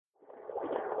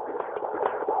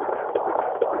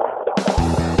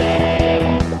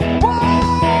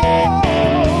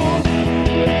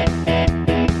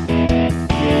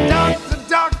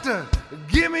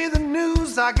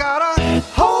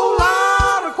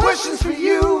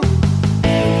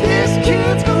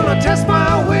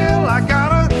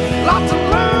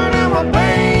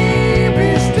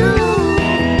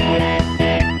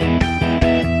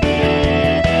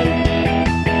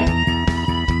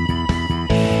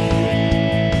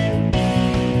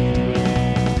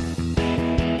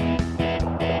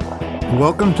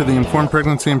Welcome to the Informed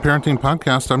Pregnancy and Parenting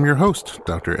Podcast. I'm your host,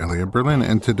 Dr. Elliot Berlin,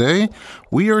 and today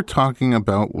we are talking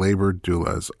about labor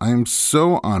doulas. I am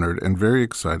so honored and very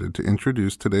excited to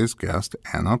introduce today's guest,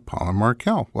 Paula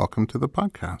Markel. Welcome to the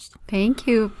podcast. Thank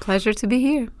you. Pleasure to be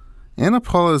here.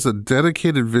 Paula is a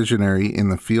dedicated visionary in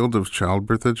the field of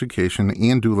childbirth education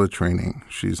and doula training.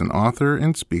 She's an author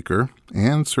and speaker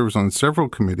and serves on several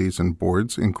committees and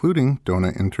boards, including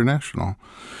DONA International.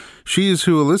 She is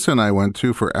who Alyssa and I went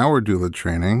to for our doula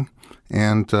training,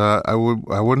 and I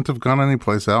wouldn't have gone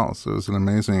anyplace else. It was an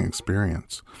amazing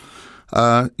experience.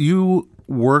 You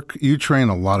train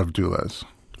a lot of doulas.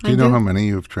 Do you know how many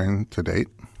you've trained to date?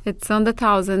 It's on the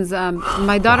thousands.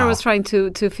 My daughter was trying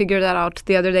to figure that out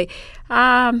the other day.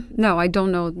 No, I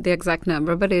don't know the exact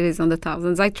number, but it is on the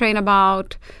thousands. I train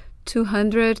about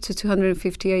 200 to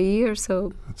 250 a year.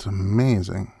 So that's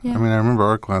amazing. Yeah. I mean, I remember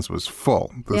our class was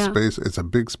full. Space, it's a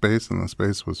big space, and the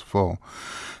space was full.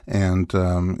 And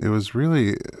it was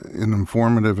really an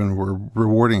informative and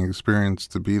rewarding experience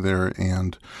to be there.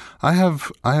 And I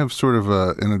have sort of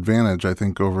an advantage, I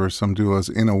think, over some doulas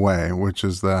in a way, which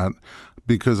is that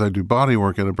because I do body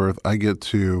work at a birth, I get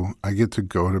to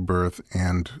go to birth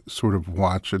and sort of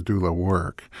watch a doula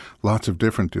work. Lots of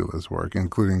different doulas work,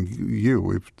 including you.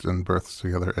 We've done births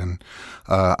together, and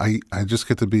I just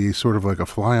get to be sort of like a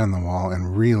fly on the wall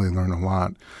and really learn a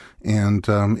lot. And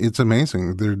it's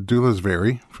amazing. Their doulas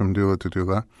vary from doula to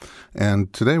doula.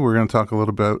 And today we're going to talk a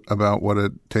little bit about what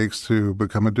it takes to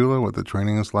become a doula, what the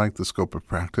training is like, the scope of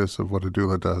practice of what a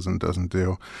doula does and doesn't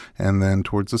do. And then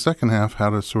towards the second half,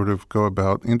 how to sort of go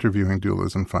about interviewing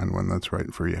doulas and find one that's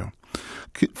right for you.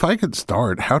 If I could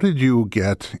start, how did you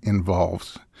get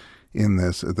involved in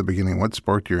this at the beginning? What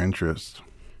sparked your interest?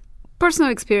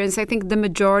 Personal experience. I think the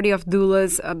majority of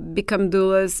doulas become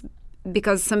doulas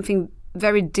because something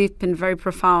very deep and very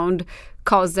profound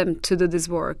calls them to do this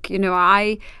work. You know,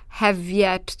 I have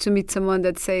yet to meet someone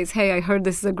that says, hey, I heard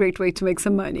this is a great way to make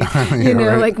some money.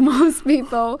 Like most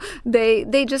people,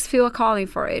 they just feel a calling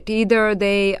for it. Either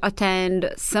they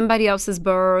attend somebody else's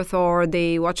birth, or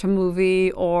they watch a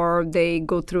movie, or they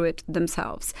go through it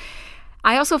themselves.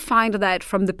 I also find that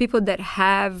from the people that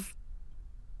have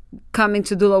come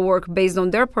into doula work based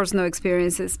on their personal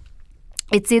experiences,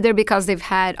 it's either because they've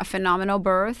had a phenomenal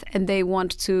birth and they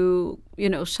want to,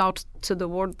 shout to the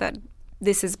world that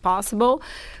this is possible,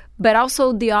 but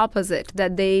also the opposite,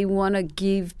 that they want to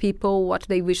give people what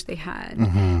they wish they had.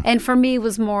 Mm-hmm. And for me, it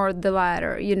was more the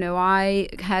latter. I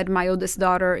had my oldest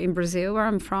daughter in Brazil, where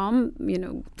I'm from,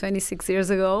 26 years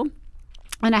ago,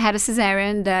 and I had a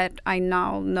cesarean that I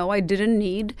now know I didn't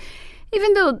need.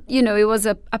 Even though, it was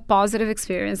a positive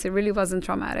experience, it really wasn't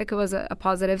traumatic. It was a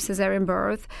positive cesarean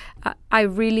birth. I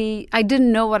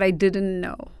didn't know what I didn't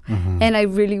know. Mm-hmm. And I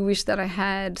really wish that I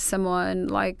had someone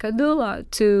like a doula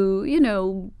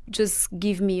to, just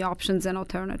give me options and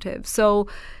alternatives. So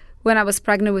when I was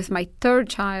pregnant with my third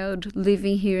child,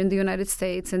 living here in the United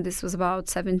States, and this was about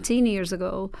 17 years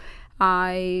ago,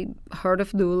 I heard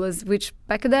of doulas, which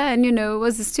back then,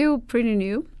 was still pretty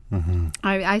new. Mm-hmm.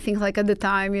 I think like at the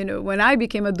time, when I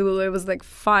became a doula, it was like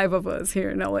 5 of us here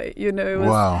in LA. It was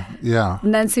wow, yeah.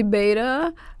 Nancy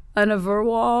Beta, Anna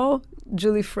Verwal,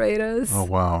 Julie Freitas. Oh,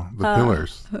 wow. The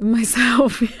pillars.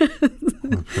 Myself, yes.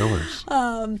 The pillars.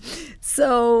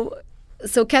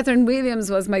 So Catherine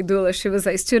Williams was my doula. She was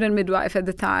a student midwife at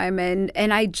the time. And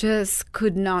I just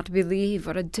could not believe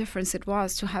what a difference it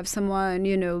was to have someone,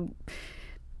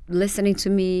 listening to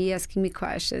me, asking me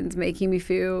questions, making me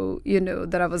feel,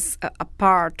 that I was a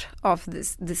part of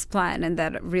this plan, and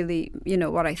that really,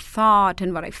 what I thought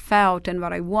and what I felt and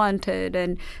what I wanted,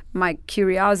 and my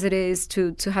curiosities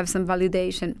to have some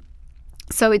validation.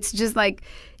 So it's just like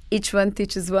each one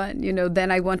teaches one,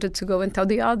 then I wanted to go and tell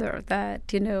the other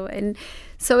that, and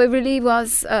so it really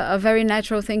was a very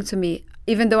natural thing to me,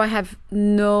 even though I have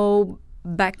no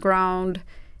background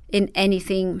in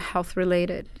anything health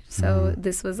related. So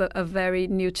this was a very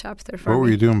new chapter for me. What were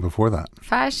you doing before that?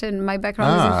 Fashion. My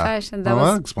background is in fashion.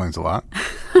 That explains a lot.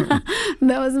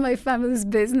 That was my family's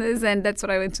business, and that's what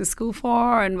I went to school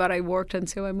for and what I worked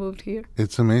until I moved here.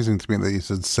 It's amazing to me that you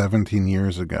said 17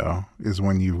 years ago is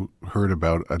when you heard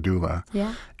about a doula.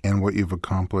 Yeah. And what you've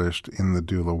accomplished in the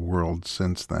doula world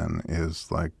since then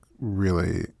is like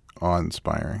really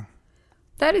awe-inspiring.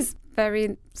 That is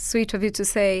very sweet of you to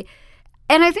say.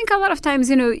 And I think a lot of times,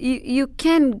 you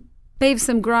can pave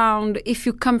some ground if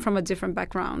you come from a different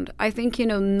background. I think,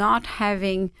 not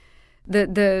having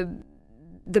the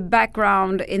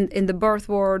background in the birth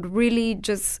world really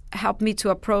just helped me to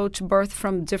approach birth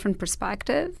from different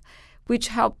perspective, which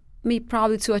helped me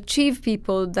probably to achieve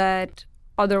people that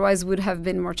otherwise would have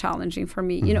been more challenging for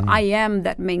me. You know, I am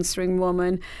that mainstream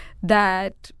woman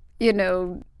that, you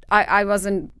know, I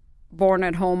wasn't born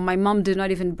at home. My mom did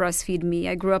not even breastfeed me.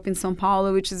 I grew up in São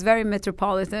Paulo, which is very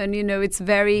metropolitan. You know, it's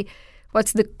very,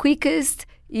 what's the quickest,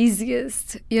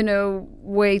 easiest, you know,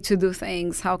 way to do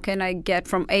things? How can I get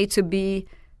from A to B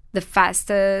the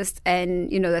fastest,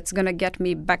 and, you know, that's going to get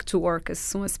me back to work as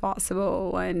soon as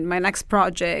possible and my next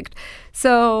project.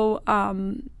 So,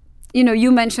 you know,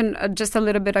 you mentioned just a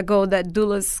little bit ago that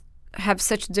doulas have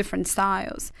such different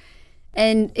styles.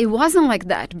 And it wasn't like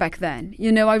that back then.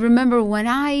 You know, I remember when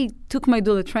I took my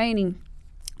doula training,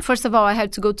 first of all, I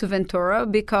had to go to Ventura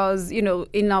because, you know,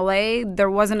 in LA, there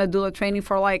wasn't a doula training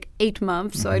for like 8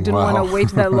 months. So I didn't want to wait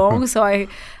that long. So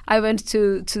I went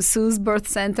to Sue's birth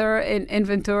center in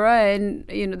Ventura, and,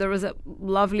 you know, there was a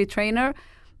lovely trainer,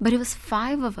 but it was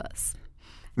 5 of us.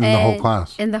 In the whole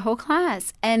class? In the whole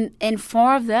class. And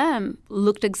 4 of them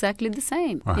looked exactly the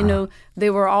same. You know, they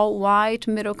were all white,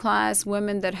 middle-class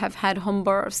women that have had home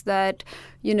births that,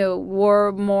 you know,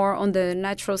 were more on the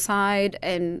natural side,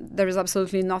 and there is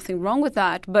absolutely nothing wrong with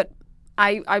that. But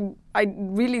I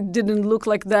really didn't look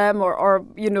like them or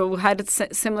you know, had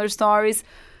similar stories.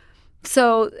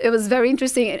 So it was very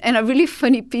interesting. And a really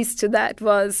funny piece to that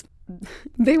was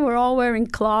they were all wearing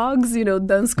clogs, you know,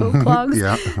 Dunsko clogs.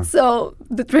 Yeah. So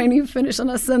the training finished on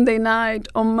a Sunday night.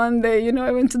 On Monday, you know,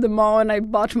 I went to the mall and I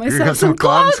bought myself some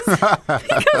clogs because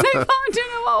I found, you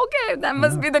know, okay, that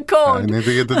must be the code. I need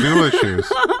to get the doula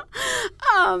shoes.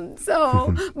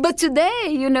 But today,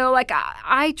 you know, like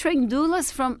I train doulas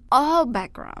from all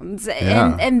backgrounds.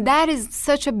 And that is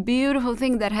such a beautiful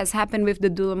thing that has happened with the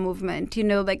doula movement, you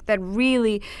know, like that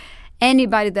really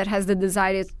anybody that has the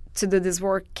desire to do this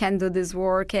work can do this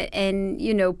work. And,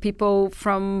 you know, people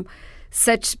from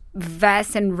such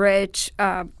vast and rich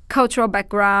cultural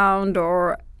background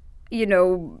or, you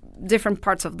know, different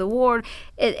parts of the world.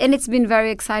 And it's been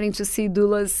very exciting to see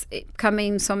doulas come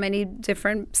in so many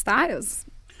different styles.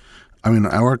 I mean,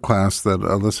 our class that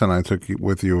Alyssa and I took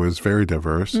with you is very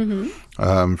diverse.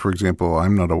 For example,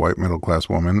 I'm not a white middle-class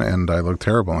woman, and I look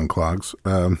terrible in clogs.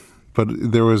 But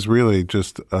there was really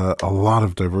just a lot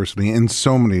of diversity in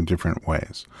so many different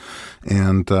ways.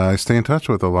 And I stay in touch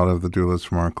with a lot of the doulas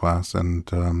from our class, and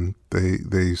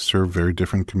they serve very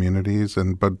different communities,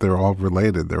 but they're all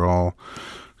related. They're all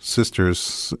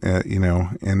sisters, you know,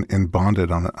 and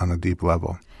bonded on a deep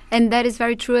level. And that is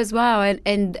very true as well.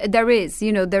 And there is,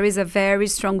 you know, there is a very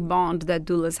strong bond that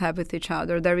doulas have with each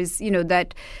other. There is, you know,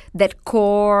 that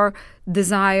core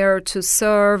desire to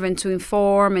serve and to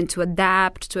inform and to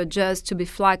adapt, to adjust, to be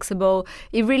flexible.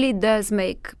 It really does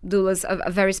make doulas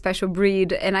a very special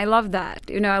breed. And I love that.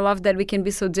 You know, I love that we can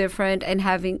be so different and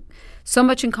having so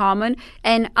much in common,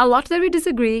 and a lot that we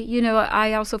disagree. You know,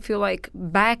 I also feel like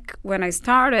back when I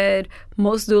started,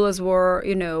 most doulas were,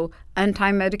 you know,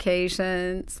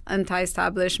 anti-medications,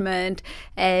 anti-establishment,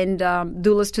 and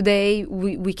doulas today,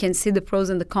 we can see the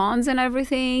pros and the cons and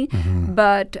everything,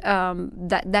 but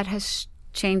that has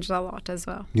changed a lot as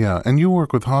well. Yeah, and you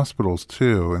work with hospitals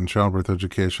too in childbirth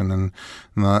education,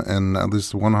 and at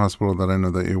least one hospital that I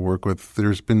know that you work with,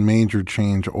 there's been major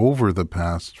change over the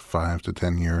past 5 to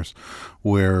 10 years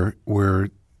where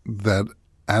that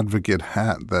advocate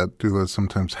hat that doulas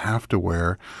sometimes have to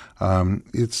wear,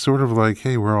 it's sort of like,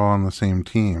 hey, we're all on the same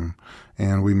team,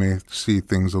 and we may see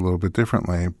things a little bit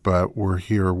differently, but we're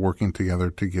here working together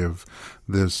to give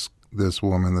this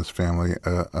woman, this family,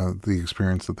 the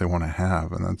experience that they want to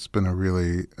have. And that's been a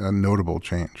really notable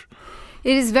change.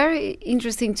 It is very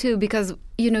interesting, too, because,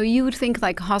 you know, you would think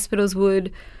like hospitals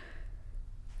would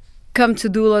come to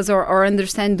doulas or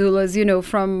understand doulas, you know,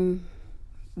 from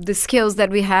the skills that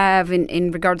we have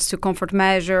in regards to comfort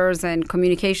measures and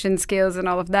communication skills and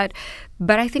all of that.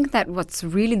 But I think that what's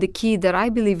really the key that I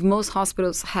believe most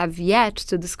hospitals have yet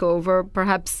to discover,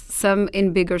 perhaps some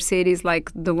in bigger cities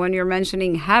like the one you're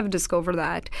mentioning have discovered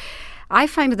that. I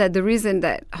find that the reason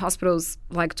that hospitals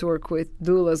like to work with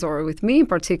doulas, or with me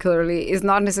particularly, is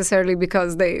not necessarily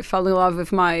because they fell in love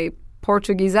with my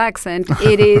Portuguese accent.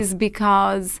 It is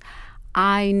because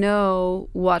I know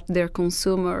what their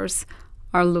consumers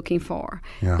are looking for.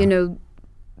 Yeah. You know,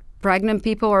 pregnant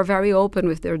people are very open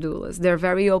with their doulas. They're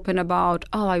very open about,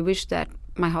 oh, I wish that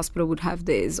my hospital would have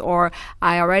this, or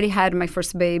I already had my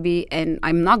first baby and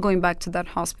I'm not going back to that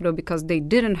hospital because they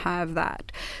didn't have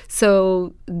that.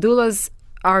 So doulas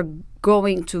are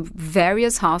going to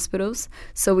various hospitals.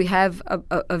 So we have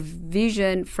a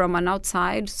vision from an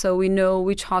outside, so we know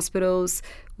which hospitals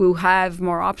will have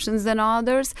more options than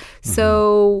others.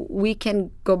 So we can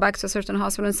go back to a certain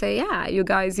hospital and say, yeah, you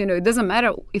guys, you know, it doesn't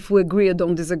matter if we agree or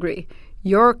don't disagree.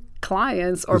 your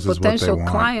clients or potential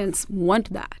clients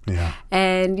want that. Yeah.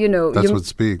 And, that's what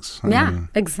speaks. I mean,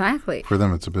 exactly. For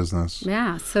them, it's a business.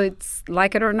 Yeah. So it's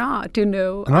like it or not, And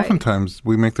oftentimes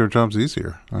we make their jobs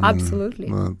easier. Absolutely.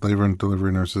 The labor and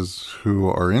delivery nurses who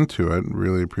are into it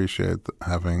really appreciate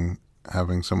having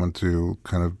someone to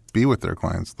kind of be with their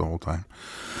clients the whole time.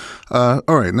 All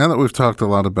right, now that we've talked a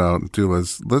lot about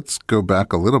doulas, let's go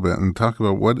back a little bit and talk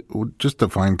about just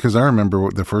define, because I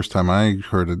remember the first time I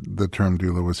heard the term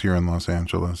doula was here in Los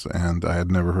Angeles, and I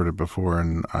had never heard it before,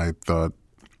 and I thought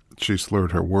she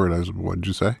slurred her word. I said, "What did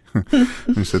you say?"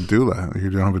 You said doula. You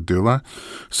don't have a doula?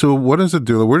 So what is a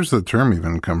doula? Where does the term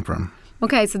even come from?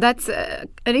 Okay, so that's an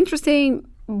interesting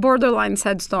borderline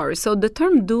sad story. So the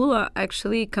term doula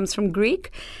actually comes from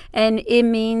Greek, and it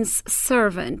means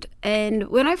servant. And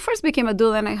when I first became a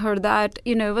doula and I heard that,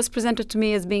 it was presented to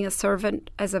me as being a servant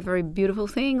as a very beautiful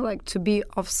thing, like to be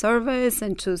of service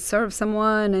and to serve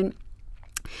someone.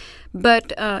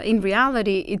 But in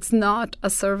reality, it's not a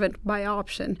servant by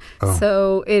option. Oh.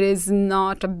 So it is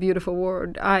not a beautiful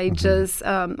word. I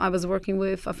was working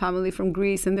with a family from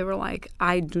Greece, and they were like,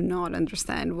 I do not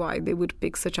understand why they would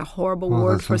pick such a horrible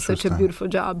word for such a beautiful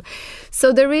job.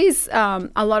 So there is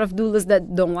a lot of doulas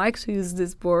that don't like to use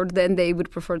this word. Then they would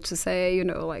prefer to say,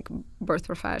 like birth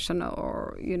professional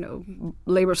or,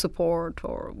 labor support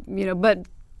or, but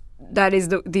that is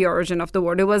the origin of the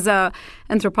word. It was an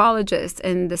anthropologist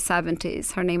in the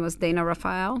 70s. Her name was Dana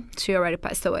Raphael. She already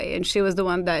passed away, and she was the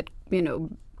one that,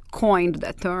 coined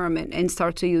that term and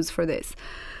started to use for this.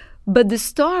 But the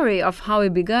story of how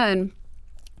it began,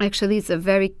 actually, it's a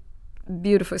very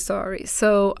beautiful story.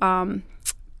 So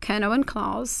Cano and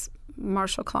Klaus,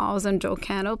 Marshall Klaus and Joe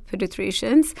Cano,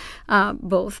 pediatricians,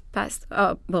 both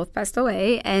passed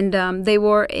away, and they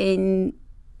were in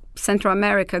Central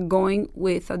America going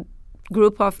with a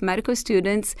group of medical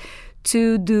students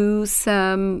to do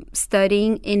some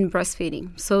studying in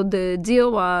breastfeeding. So the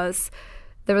deal was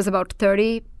there was about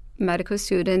 30 medical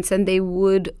students, and they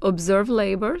would observe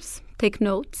labors, take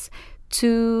notes,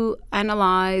 to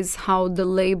analyze how the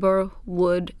labor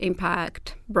would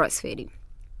impact breastfeeding.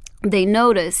 They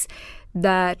noticed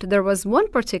that there was one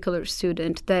particular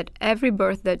student that every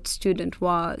birth that student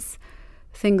was,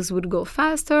 things would go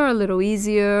faster, a little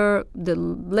easier, the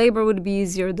labor would be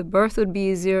easier, the birth would be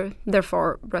easier,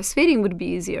 therefore breastfeeding would be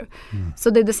easier.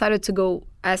 So they decided to go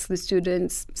ask the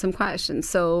students some questions.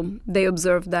 So they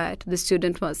observed that the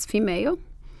student was female,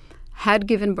 had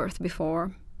given birth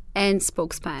before, and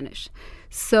spoke Spanish.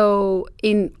 So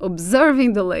in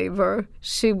observing the labor,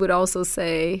 she would also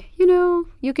say,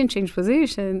 you can change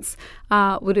positions.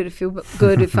 Would it feel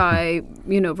good if I,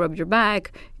 rub your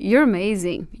back? You're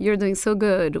amazing. You're doing so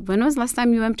good. When was the last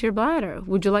time you emptied your bladder?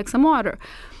 Would you like some water?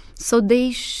 So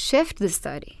they shift the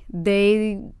study.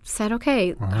 They said,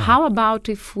 okay, how about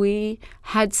if we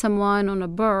had someone on a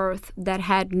birth that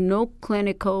had no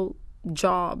clinical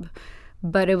job,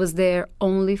 but it was there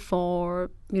only for,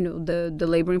 the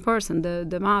laboring person,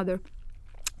 the mother.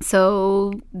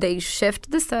 So they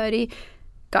shift the study,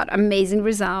 got amazing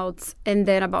results, and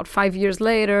then about 5 years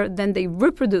later, then they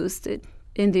reproduced it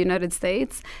in the United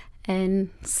States, and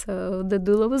so the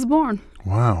doula was born.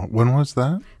 Wow. When was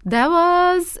that? That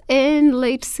was in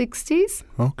late 60s.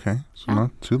 Okay. So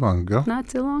not too long ago. Not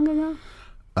too long ago.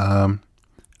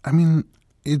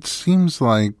 It seems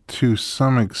like to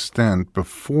some extent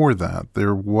before that,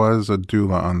 there was a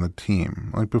doula on the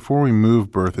team. Like before we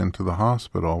moved birth into the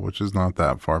hospital, which is not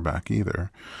that far back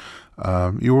either,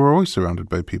 you were always surrounded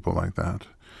by people like that.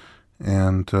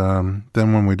 And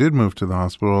then when we did move to the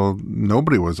hospital,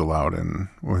 nobody was allowed in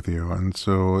with you. And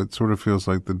so it sort of feels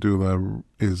like the doula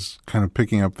is kind of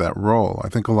picking up that role. I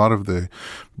think a lot of the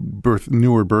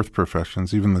newer birth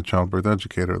professions, even the childbirth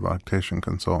educator, lactation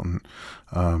consultant,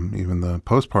 even the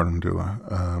postpartum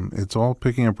doula, it's all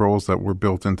picking up roles that were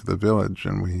built into the village.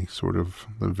 And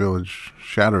the village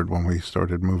shattered when we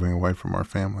started moving away from our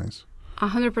families.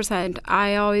 100%.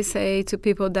 I always say to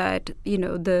people that,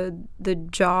 the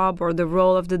job or the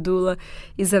role of the doula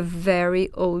is a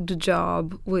very old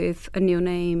job with a new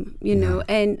name, know.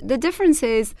 And the difference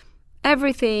is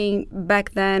everything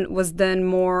back then was done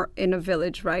more in a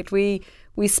village, right? We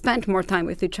spent more time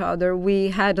with each other. We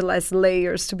had less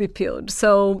layers to be peeled.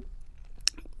 So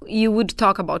you would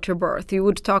talk about your birth, you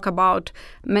would talk about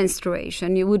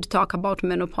menstruation, you would talk about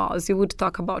menopause, you would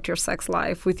talk about your sex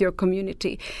life with your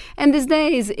community. And these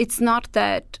days, it's not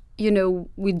that,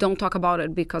 we don't talk about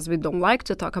it because we don't like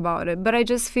to talk about it, but I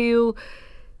just feel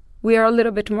we are a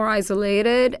little bit more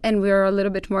isolated and we are a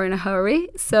little bit more in a hurry.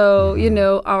 So,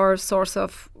 our source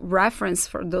of reference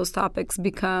for those topics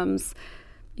becomes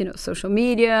social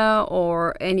media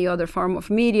or any other form of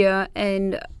media.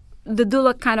 And the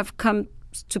doula kind of comes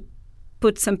to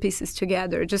put some pieces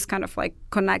together, just kind of like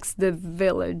connects the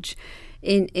village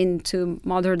into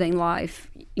modern day life,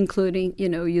 including,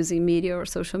 using media or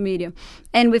social media.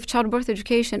 And with childbirth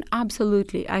education,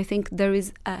 absolutely. I think there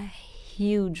is a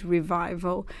huge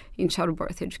revival in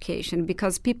childbirth education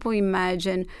because people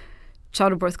imagine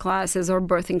childbirth classes or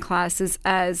birthing classes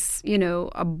as,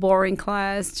 a boring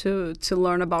class to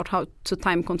learn about how to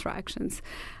time contractions.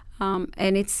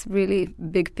 And it's really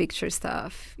big picture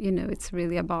stuff. It's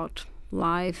really about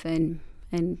life and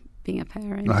being a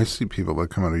parent. I see people that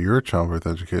come out of your childbirth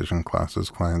education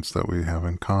classes, clients that we have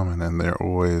in common, and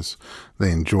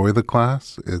they enjoy the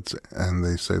class. And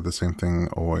they say the same thing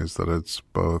always, that it's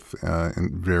both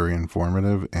very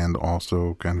informative and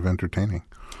also kind of entertaining.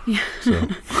 Yeah. So.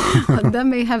 That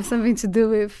may have something to do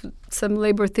with some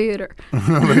labor theater.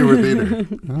 Labor theater.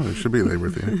 Oh, there should be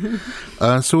labor theater.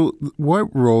 So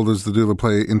what role does the doula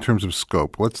play in terms of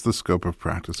scope? What's the scope of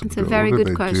practice of it's doula? A very what do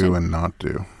good they question. do and not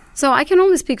do? So I can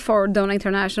only speak for Dona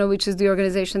International, which is the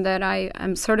organization that I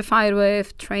am certified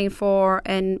with, trained for,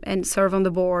 and serve on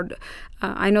the board.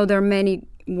 I know there are many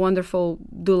wonderful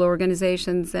doula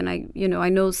organizations, and I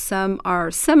know some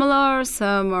are similar,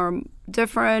 some are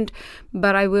different,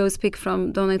 but I will speak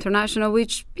from Dona International,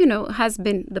 which, has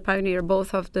been the pioneer.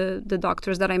 Both of the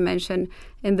doctors that I mentioned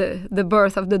in the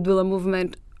birth of the doula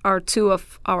movement are two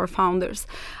of our founders.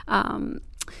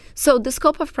 So the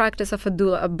scope of practice of a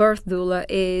birth doula,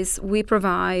 is we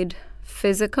provide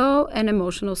physical and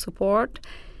emotional support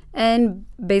and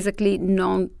basically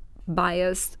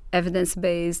non-biased,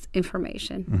 evidence-based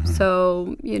information. Mm-hmm.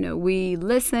 So, we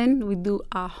listen. We do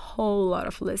a whole lot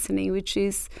of listening, which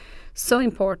is so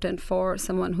important for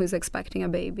someone who is expecting a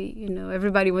baby.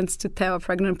 Everybody wants to tell a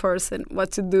pregnant person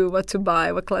what to do, what to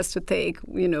buy, what class to take,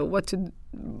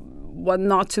 what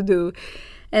not to do.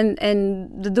 And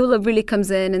the doula really comes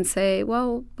in and say,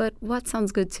 well, but what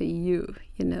sounds good to you?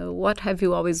 What have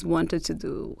you always wanted to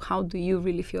do? How do you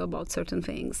really feel about certain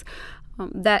things?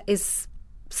 That is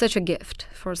such a gift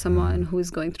for someone who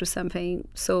is going through something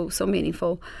so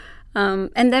meaningful.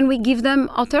 And then we give them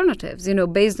alternatives,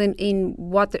 based in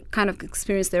what kind of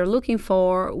experience they're looking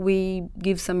for. We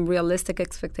give some realistic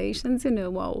expectations,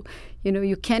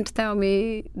 you can't tell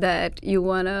me that you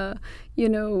want to,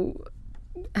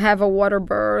 have a water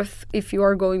birth if you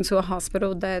are going to a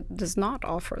hospital that does not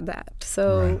offer that.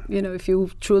 So, right. If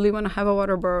you truly want to have a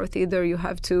water birth, either you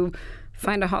have to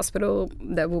find a hospital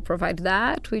that will provide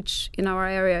that, which in our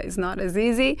area is not as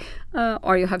easy,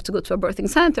 or you have to go to a birthing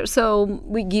center. So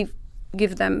we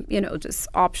give them, just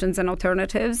options and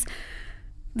alternatives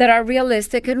that are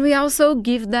realistic. And we also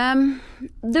give them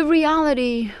the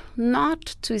reality,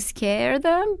 not to scare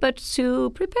them, but to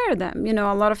prepare them.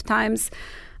 A lot of times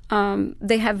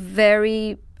they have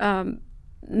very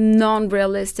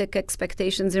non-realistic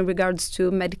expectations in regards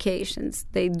to medications.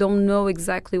 They don't know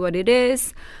exactly what it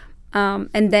is.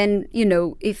 And then,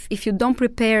 if you don't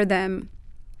prepare them,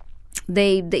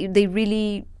 they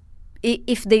really,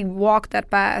 if they walk that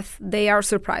path, they are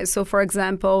surprised. So, for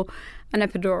example, an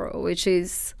epidural, which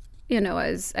is,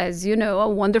 as you know, a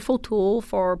wonderful tool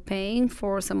for paying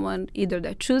for someone either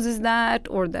that chooses that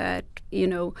or that,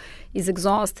 is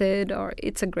exhausted, or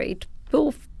it's a great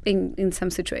tool in some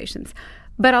situations.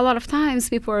 But a lot of times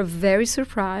people are very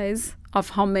surprised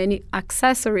of how many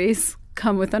accessories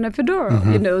come with an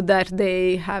epidural, that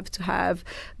they have to have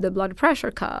the blood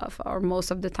pressure cuff, or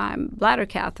most of the time bladder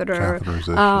catheter,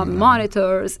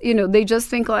 monitors. They just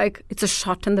think like it's a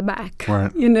shot in the back,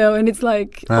 right. And it's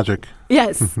like magic.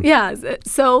 Yes, yes.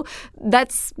 So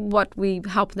that's what we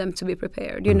help them to be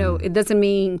prepared. It doesn't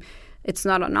mean it's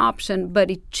not an option, but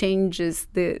it changes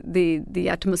the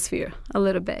atmosphere a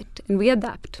little bit, and we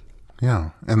adapt.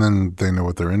 Yeah, and then they know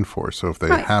what they're in for. So if they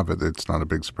have it, it's not a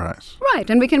big surprise. Right,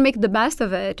 and we can make the best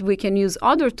of it. We can use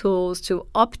other tools to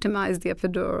optimize the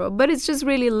epidural, but it's just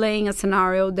really laying a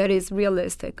scenario that is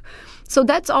realistic. So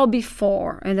that's all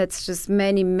before, and that's just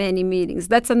many, many meetings.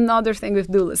 That's another thing with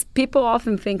doulas. People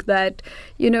often think that,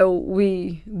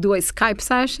 we do a Skype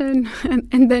session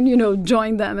and then,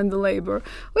 join them in the labor,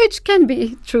 which can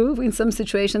be true in some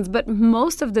situations, but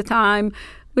most of the time,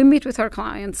 we meet with our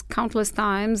clients countless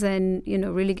times and,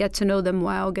 really get to know them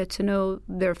well, get to know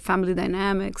their family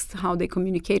dynamics, how they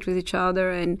communicate with each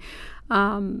other. And,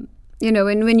 and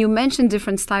when you mention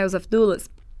different styles of doulas,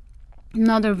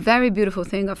 another very beautiful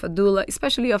thing of a doula,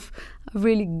 especially of a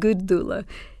really good doula,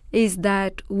 is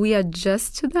that we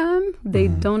adjust to them. They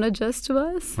don't adjust to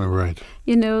us. Oh, right.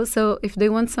 So if they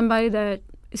want somebody that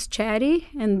is chatty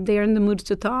and they're in the mood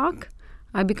to talk,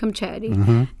 I become chatty.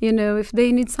 Mm-hmm. If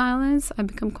they need silence, I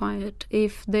become quiet.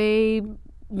 If they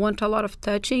want a lot of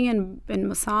touching and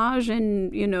massage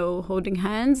and, holding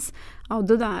hands, I'll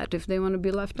do that. If they want to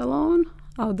be left alone,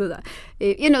 I'll do that.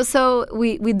 So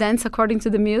we dance according to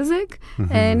the music,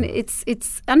 Mm-hmm. and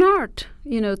it's an art,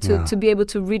 to be able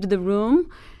to read the room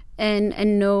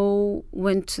and know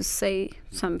when to say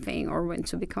something or when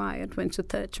to be quiet, when to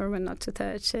touch or when not to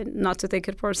touch, and not to take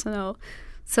it personal.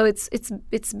 So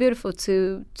it's beautiful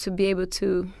to be able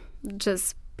to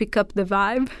just pick up the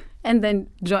vibe and then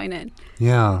join in.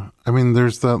 Yeah. I mean,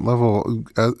 there's that level,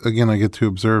 again, I get to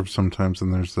observe sometimes,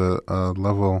 and there's a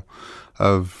level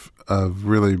of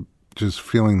really just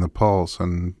feeling the pulse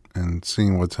and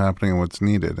seeing what's happening and what's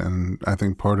needed. And I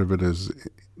think part of it is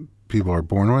people are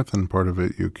born with, and part of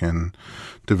it you can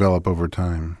develop over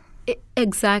time.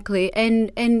 Exactly.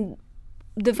 And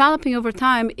developing over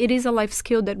time, it is a life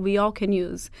skill that we all can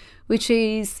use, which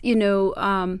is,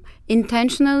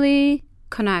 intentionally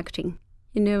connecting.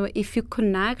 If you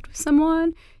connect with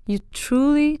someone, you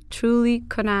truly, truly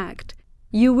connect,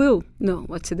 you will know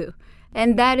what to do.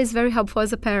 And that is very helpful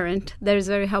as a parent. That is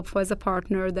very helpful as a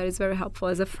partner. That is very helpful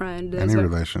as a friend. Any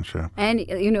relationship. And,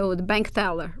 the bank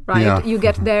teller, right? Yeah. You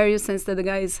get there, you sense that the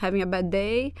guy is having a bad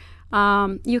day.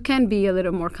 You can be a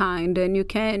little more kind, and you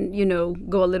can,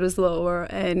 go a little slower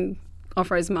and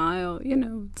offer a smile,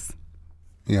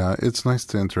 Yeah, it's nice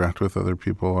to interact with other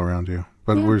people around you.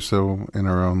 But we're so in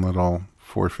our own little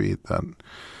 4 feet that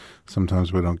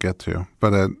sometimes we don't get to.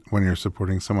 But when you're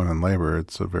supporting someone in labor,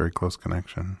 it's a very close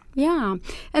connection. Yeah.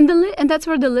 And and that's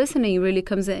where the listening really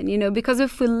comes in, because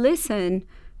if we listen,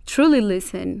 truly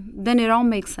listen, then it all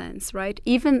makes sense, right?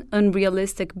 Even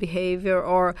unrealistic behavior,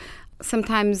 or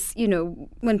sometimes,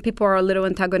 when people are a little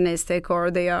antagonistic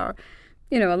or they are,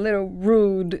 a little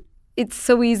rude, it's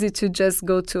so easy to just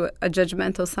go to a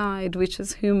judgmental side, which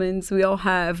as humans we all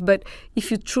have. But if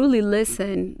you truly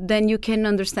listen, then you can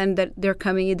understand that they're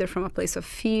coming either from a place of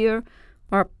fear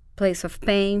or a place of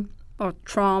pain or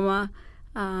trauma.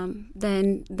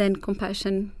 Then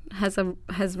compassion has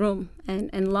room,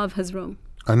 and love has room.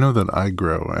 I know that I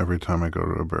grow every time I go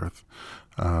to a birth,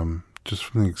 just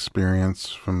from the experience,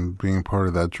 from being part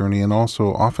of that journey, and also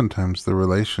oftentimes the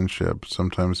relationship,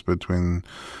 sometimes between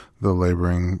the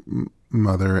laboring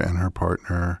mother and her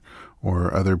partner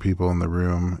or other people in the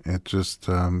room. It just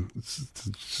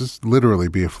just literally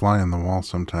be a fly on the wall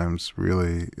sometimes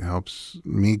really helps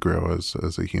me grow as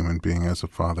a human being, as a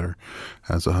father,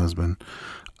 as a husband.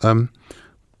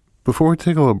 Before we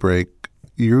take a little break,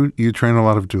 you train a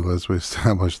lot of doulas. We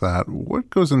established that. What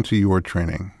goes into your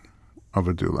training of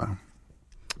a doula?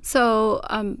 So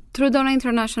through Doula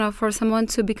International, for someone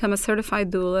to become a certified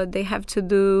doula, they have to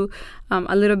do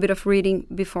a little bit of reading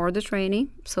before the training.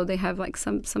 So they have like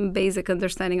some basic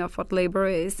understanding of what labor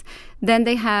is. Then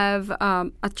they have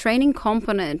a training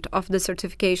component of the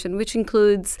certification, which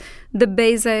includes the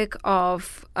basic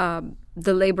of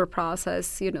the labor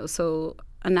process, so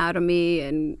anatomy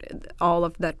and all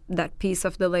of that piece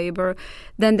of the labor.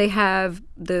 Then they have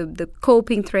the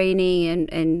coping training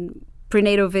and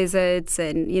prenatal visits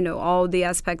and, all the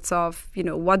aspects of,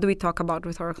 what do we talk about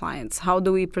with our clients? How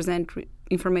do we present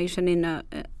information in an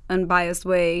unbiased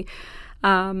way?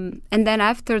 And then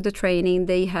after the training,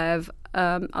 they have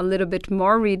a little bit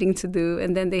more reading to do.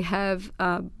 And then they have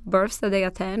births that they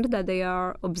attend, that they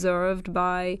are observed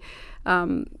by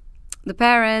the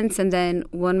parents, and then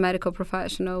one medical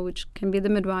professional, which can be the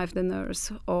midwife, the nurse,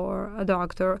 or a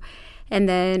doctor. And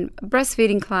then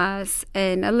breastfeeding class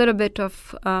and a little bit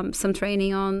of some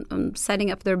training on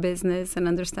setting up their business and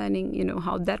understanding,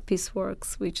 how that piece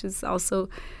works, which is also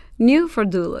new for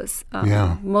doulas.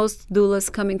 Most doulas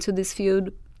come into this field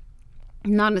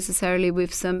not necessarily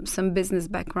with some business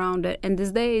background. And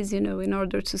these days, in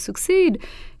order to succeed,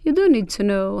 you do need to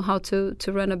know how to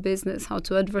run a business, how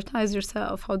to advertise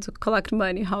yourself, how to collect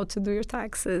money, how to do your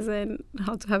taxes, and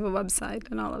how to have a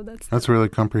website and all of that stuff. That's really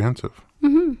comprehensive.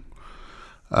 Mm-hmm.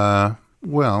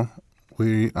 Well,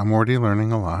 I'm already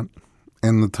learning a lot,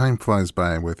 and the time flies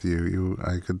by with you.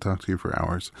 I could talk to you for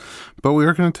hours, but we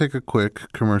are going to take a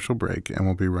quick commercial break, and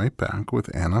we'll be right back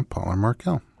with Anna, Paula,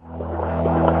 Markel.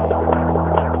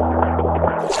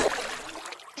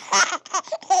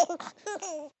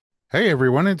 Hey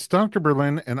everyone, it's Dr.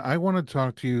 Berlin, and I want to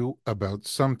talk to you about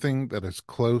something that is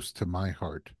close to my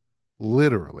heart.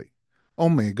 Literally,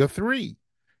 omega-3.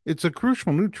 It's a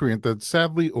crucial nutrient that's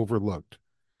sadly overlooked.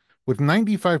 With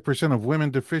 95% of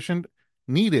women deficient,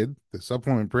 Needed, the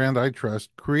supplement brand I trust,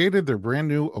 created their brand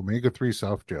new omega-3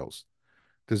 soft gels.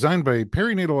 Designed by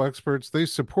perinatal experts, they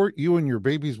support you and your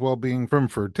baby's well-being from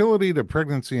fertility to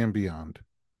pregnancy and beyond.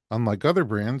 Unlike other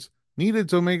brands,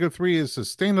 Needed's omega-3 is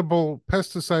sustainable,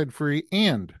 pesticide-free,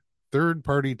 and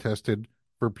third-party tested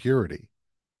for purity.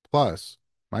 Plus,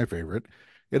 my favorite,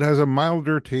 it has a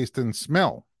milder taste and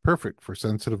smell, perfect for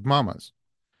sensitive mamas.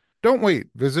 Don't wait.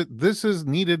 Visit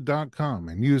thisisneeded.com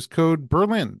and use code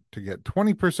BERLIN to get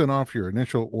 20% off your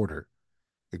initial order.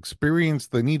 Experience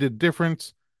the needed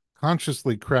difference,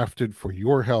 consciously crafted for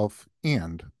your health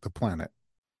and the planet.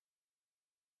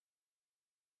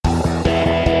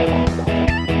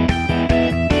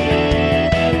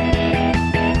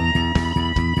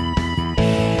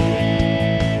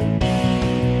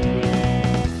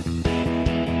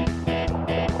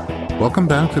 Welcome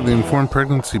back to the Informed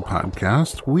Pregnancy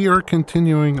Podcast. We are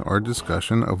continuing our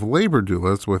discussion of labor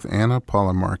doulas with Anna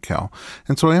Paula Markel.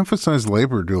 And so I emphasize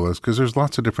labor doulas because there's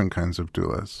lots of different kinds of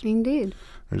doulas. Indeed.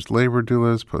 There's labor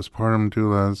doulas, postpartum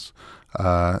doulas.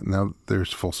 Now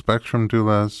there's full spectrum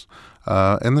doulas.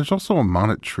 And there's also a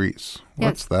monitrice.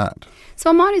 What's that?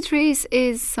 So a monitrice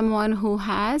is someone who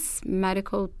has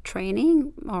medical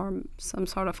training or some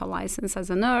sort of a license as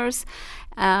a nurse,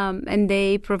 and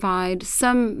they provide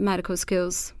some medical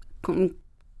skills in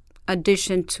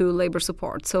addition to labor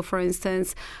support. So, for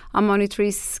instance, a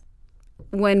monitrice,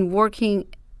 when working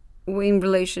in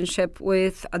relationship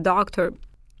with a doctor,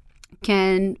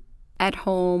 can at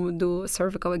home do a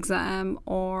cervical exam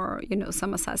or,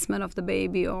 some assessment of the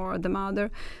baby or the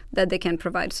mother that they can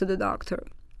provide to the doctor.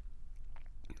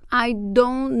 I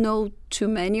don't know too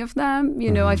many of them.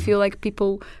 I feel like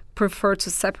people prefer to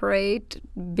separate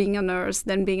being a nurse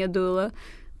than being a doula.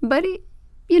 But,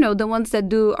 the ones that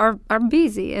do are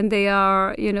busy and they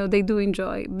are, they do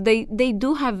enjoy. They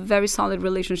do have very solid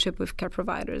relationship with care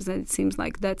providers, and it seems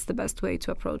like that's the best way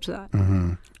to approach that.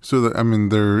 Mm-hmm. So,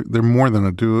 they're more than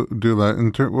a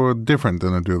doula, different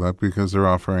than a doula because they're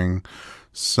offering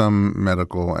some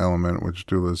medical element, which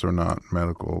doulas are not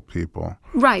medical people.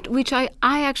 Right, which I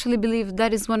actually believe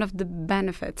that is one of the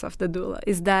benefits of the doula,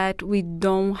 is that we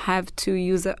don't have to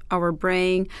use our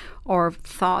brain or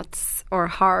thoughts or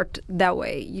heart that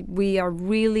way. We are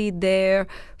really there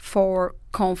for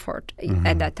comfort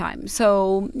at that time.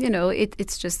 So,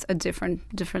 it's just a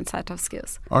different set of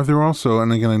skills. Are there also,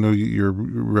 and again, I know you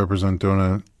represent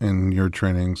DONA in your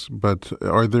trainings, but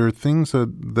are there things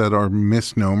that are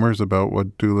misnomers about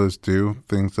what doulas do,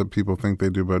 things that people think they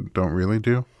do but don't really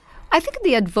do? I think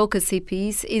the advocacy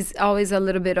piece is always a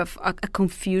little bit of a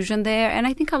confusion there. And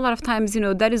I think a lot of times,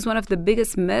 that is one of the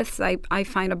biggest myths I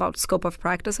find about scope of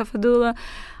practice of a doula.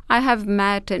 I have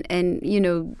met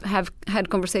and have had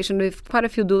conversation with quite a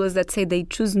few doulas that say they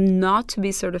choose not to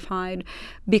be certified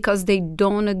because they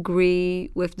don't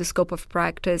agree with the scope of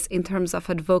practice in terms of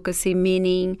advocacy,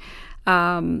 meaning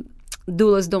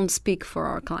doulas don't speak for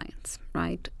our clients,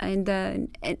 right?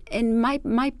 And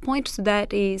my point to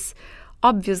that is,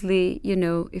 obviously,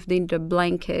 if they need a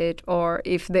blanket or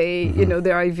if they,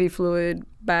 their IV fluid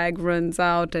bag runs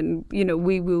out, and,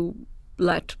 we will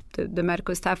let the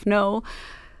medical staff know.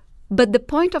 But the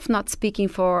point of not speaking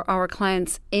for our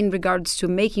clients in regards to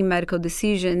making medical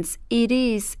decisions, it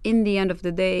is, in the end of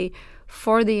the day,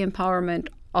 for the empowerment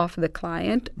of the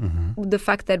client. Mm-hmm. The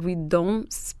fact that we don't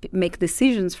make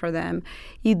decisions for them,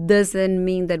 it doesn't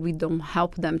mean that we don't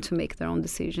help them to make their own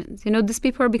decisions. These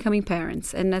people are becoming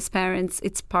parents, and as parents,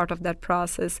 it's part of that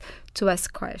process to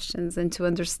ask questions and to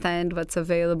understand what's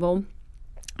available,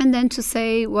 and then to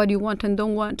say what you want and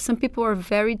don't want. Some people are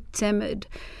very timid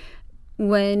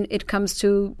when it comes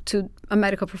to a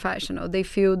medical professional. They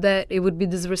feel that it would be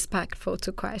disrespectful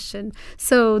to question.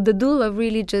 So the doula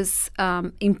really just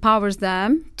empowers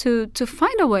them to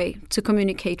find a way to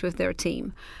communicate with their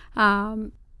team.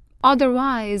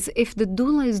 Otherwise, if the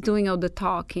doula is doing all the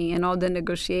talking and all the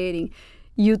negotiating,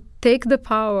 you take the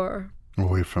power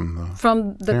away from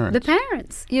the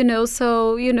parents.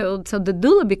 So the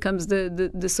doula becomes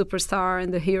the superstar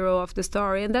and the hero of the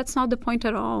story, and that's not the point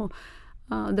at all.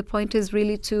 The point is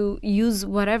really to use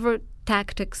whatever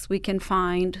tactics we can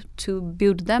find to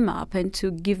build them up and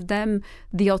to give them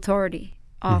the authority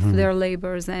of their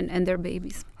labors and their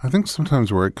babies. I think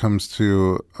sometimes where it comes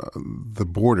to the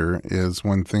border is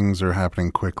when things are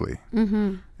happening quickly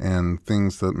and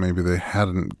things that maybe they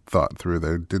hadn't thought through,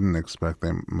 they didn't expect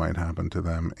they might happen to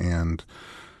them. And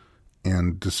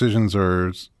decisions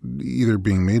are either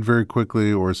being made very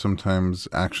quickly or sometimes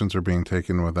actions are being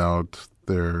taken without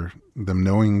them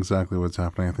knowing exactly what's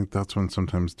happening, I think that's when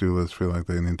sometimes doulas feel like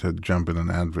they need to jump in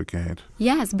and advocate.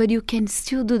 Yes, but you can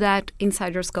still do that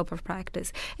inside your scope of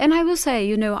practice. And I will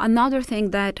say, another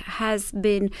thing that has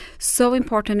been so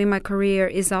important in my career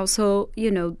is also,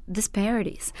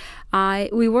 disparities.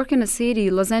 We work in a city,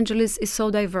 Los Angeles is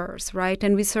so diverse, right?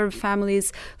 And we serve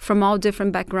families from all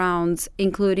different backgrounds,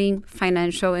 including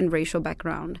financial and racial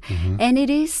background. Mm-hmm. And it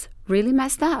is really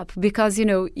messed up because,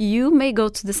 you may go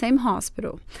to the same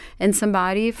hospital and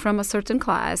somebody from a certain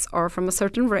class or from a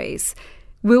certain race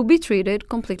will be treated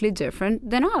completely different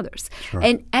than others. Sure.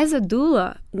 And as a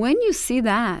doula, when you see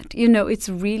that, it's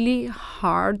really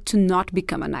hard to not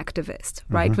become an activist,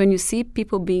 right? Mm-hmm. When you see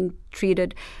people being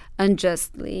treated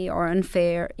unjustly or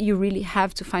unfair, you really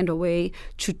have to find a way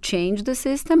to change the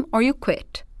system or you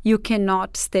quit. You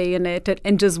cannot stay in it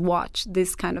and just watch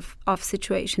this kind of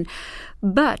situation.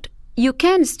 But you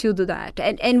can still do that.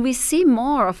 And we see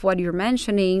more of what you're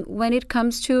mentioning when it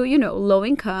comes to, low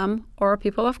income or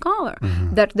people of color,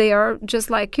 mm-hmm. that they are just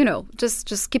like,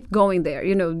 just keep going there.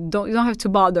 You don't have to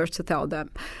bother to tell them.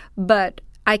 But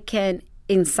I can,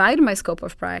 inside my scope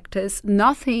of practice,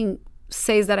 nothing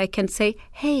says that I can say,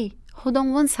 hey, hold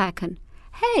on one second.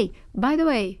 Hey, by the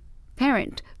way,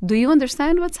 parent, do you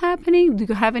understand what's happening? Do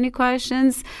you have any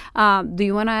questions? Do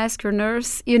you want to ask your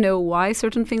nurse, why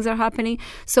certain things are happening?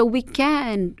 So we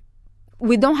don't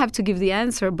have to give the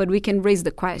answer, but we can raise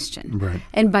the question. Right.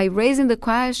 And by raising the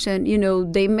question,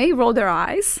 they may roll their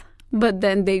eyes, but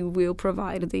then they will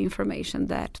provide the information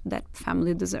that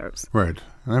family deserves. Right.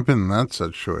 And I've been in that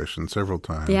situation several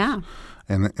times. Yeah.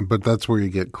 But that's where you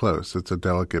get close. It's a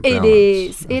delicate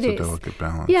balance. It's a delicate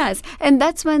balance. Yes. And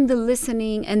that's when the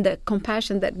listening and the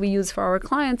compassion that we use for our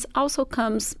clients also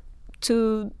comes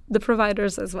to the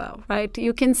providers as well, right?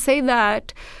 You can say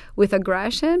that with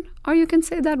aggression, or you can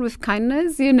say that with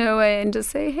kindness, and just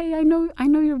say, hey, I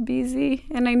know you're busy,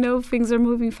 and I know things are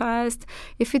moving fast.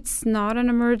 If it's not an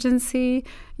emergency,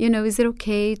 is it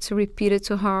okay to repeat it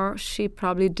to her? She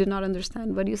probably did not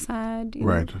understand what you said.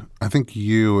 Right. I think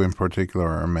you in particular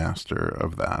are a master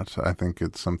of that. I think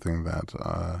it's something that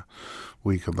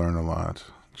we could learn a lot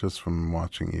just from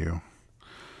watching you.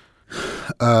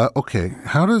 Okay,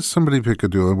 how does somebody pick a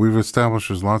doula? We've established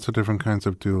there's lots of different kinds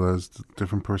of doulas,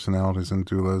 different personalities in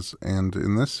doulas, and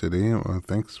in this city,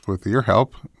 thanks with your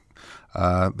help,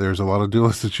 there's a lot of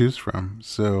doulas to choose from.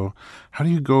 So how do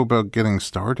you go about getting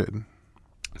started?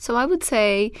 So I would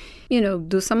say,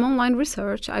 do some online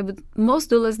research. Most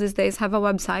doulas these days have a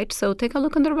website, so take a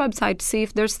look on their website, see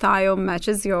if their style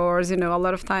matches yours. A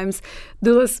lot of times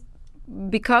doulas,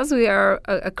 because we are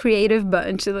a creative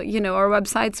bunch, our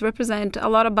websites represent a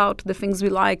lot about the things we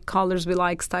like, colors we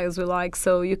like, styles we like,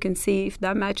 so you can see if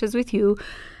that matches with you.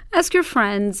 Ask your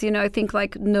friends. I think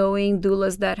like knowing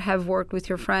doulas that have worked with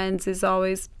your friends is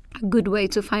always a good way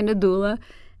to find a doula.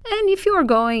 And if you are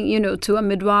going, to a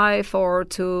midwife or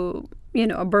to,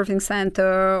 a birthing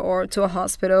center or to a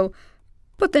hospital,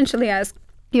 potentially ask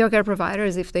your care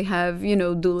providers if they have,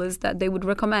 doulas that they would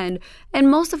recommend. And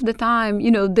most of the time,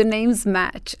 the names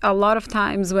match. A lot of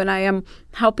times when I am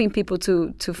helping people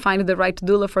to find the right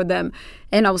doula for them,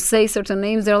 and I'll say certain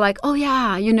names, they're like, oh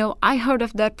yeah, I heard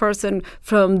of that person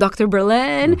from Dr.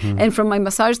 Berlin, mm-hmm. and from my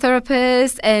massage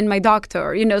therapist and my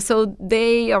doctor, so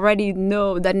they already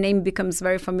know that name becomes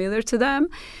very familiar to them.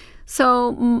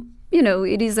 So,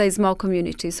 it is a small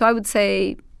community. So I would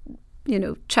say,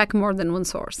 check more than one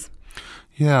source.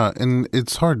 Yeah, and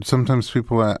it's hard. Sometimes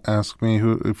people ask me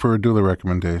for a doula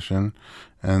recommendation,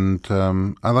 and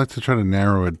I like to try to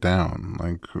narrow it down,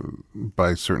 like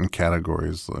by certain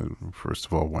categories. Like, first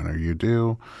of all, when are you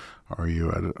due? Are you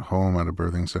at home, at a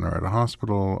birthing center, at a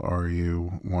hospital? Are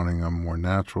you wanting a more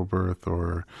natural birth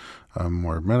or a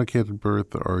more medicated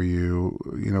birth? Are you,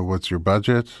 what's your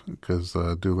budget? Because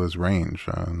doulas range.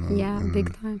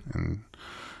 Big time. And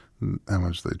how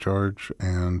much they charge,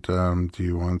 and do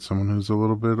you want someone who's a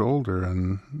little bit older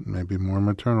and maybe more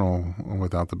maternal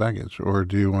without the baggage, or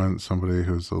do you want somebody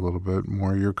who's a little bit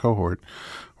more your cohort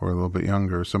or a little bit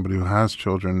younger? Somebody who has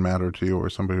children matter to you, or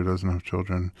somebody who doesn't have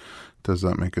children, does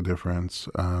that make a difference?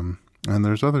 And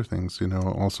there's other things,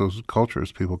 also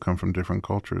cultures. People come from different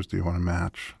cultures. Do you want to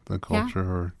match the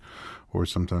culture, or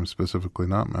sometimes specifically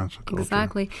not match the culture?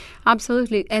 Exactly.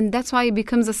 Absolutely. And that's why it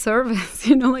becomes a service.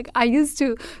 Like I used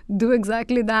to do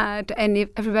exactly that. And if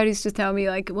everybody used to tell me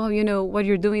like, well, what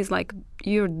you're doing is like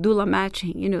you're doula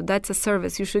matching, that's a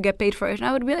service. You should get paid for it. And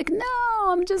I would be like, no,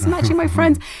 I'm just matching my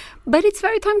friends. But it's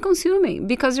very time consuming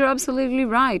because you're absolutely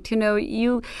right.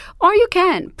 You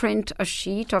can print a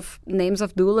sheet of names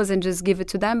of doulas and just give it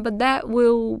to them, but that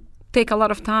will take a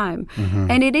lot of time.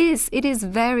 And it is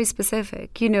very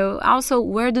specific, Also,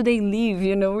 where do they live?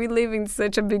 We live in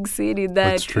such a big city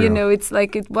that, it's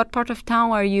like, what part of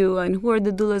town are you, and who are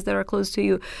the doulas that are close to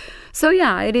you? So,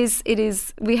 yeah, it is.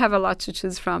 We have a lot to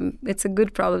choose from. It's a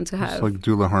good problem to have. It's like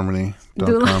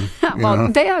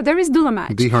doulaharmony.com. There is Doula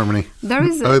Match. D-Harmony.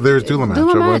 There's Doula Match,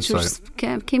 Doula a Match,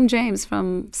 website. Kim James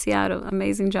from Seattle.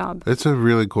 Amazing job. It's a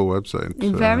really cool website.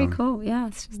 Very cool. Yeah,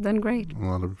 she's done great. A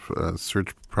lot of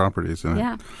search properties in it.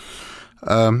 Yeah.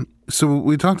 So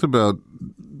we talked about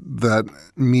that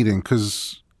meeting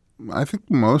because I think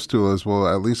most doulas will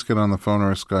at least get on the phone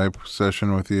or a Skype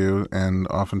session with you and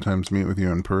oftentimes meet with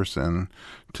you in person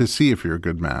to see if you're a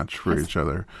good match for each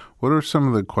other. What are some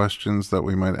of the questions that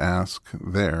we might ask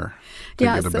there to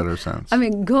get a better sense? I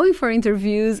mean, going for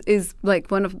interviews is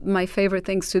like one of my favorite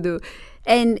things to do.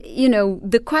 And,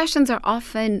 the questions are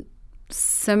often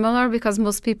similar because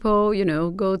most people,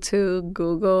 go to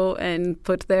Google and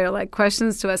put their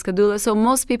questions to ask a doula. So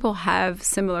most people have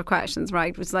similar questions,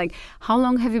 right? It's like, how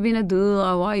long have you been a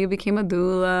doula? Why you became a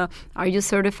doula? Are you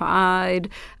certified?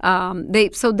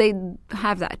 They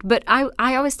have that. But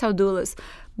I always tell doulas,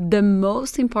 the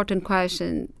most important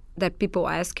question that people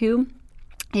ask you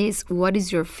is, what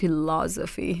is your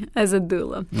philosophy as a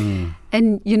doula?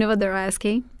 And you know what they're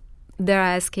asking? They're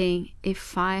asking,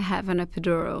 if I have an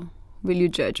epidural, will you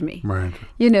judge me? Right.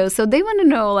 So they want to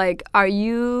know, are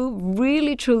you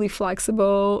really, truly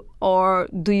flexible, or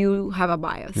do you have a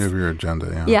bias? You have your agenda,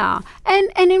 yeah. Yeah.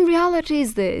 And in reality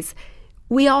is this,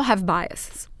 we all have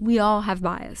biases. We all have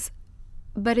bias.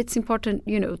 But it's important,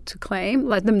 to claim,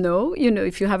 let them know,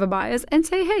 if you have a bias, and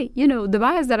say, hey, the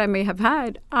bias that I may have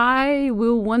had, I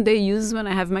will one day use when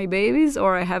I have my babies,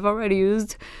 or I have already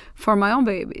used for my own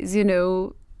babies,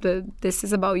 This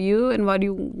is about you and what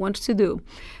you want to do.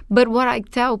 But what I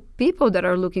tell people that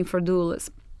are looking for doulas,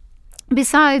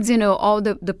 besides, all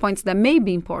the points that may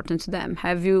be important to them,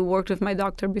 have you worked with my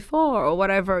doctor before or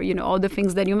whatever, all the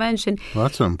things that you mentioned. Well,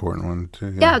 that's an important one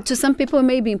too. Yeah, to some people it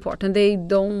may be important. They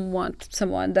don't want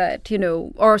someone that,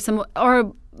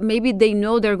 or maybe they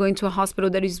know they're going to a hospital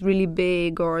that is really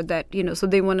big, or that, so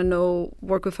they want to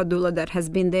work with a doula that has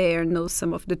been there, knows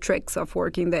some of the tricks of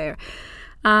working there.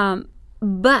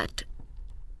 But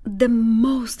the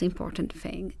most important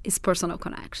thing is personal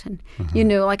connection.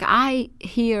 I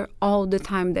hear all the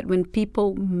time that when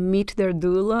people meet their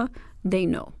doula, they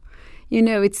know.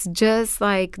 It's just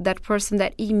like that person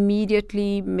that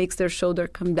immediately makes their shoulder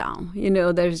come down.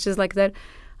 There's just like that,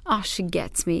 oh, she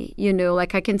gets me.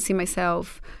 I can see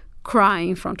myself crying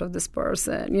in front of this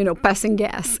person, passing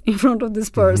gas in front of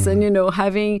this person,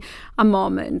 having a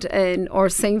moment or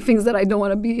saying things that I don't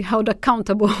want to be held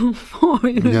accountable for,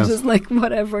 just like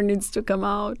whatever needs to come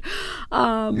out.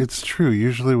 It's true.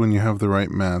 Usually when you have the right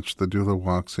match, the doula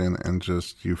walks in and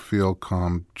just you feel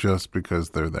calm just because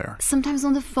they're there. Sometimes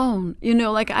on the phone,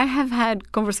 I have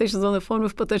had conversations on the phone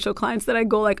with potential clients that I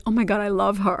go oh my God, I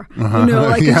love her.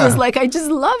 I just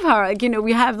love her.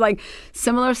 We have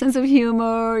similar sense of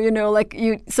humor,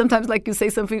 sometimes you say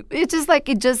something, it's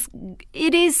just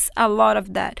it is a lot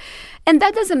of that. And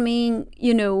that doesn't mean,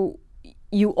 you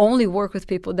only work with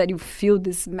people that you feel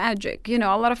this magic. A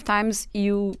lot of times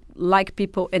you like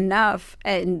people enough,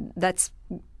 and that's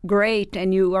great,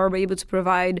 and you are able to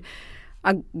provide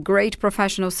a great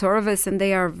professional service, and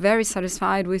they are very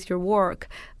satisfied with your work.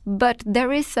 But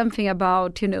there is something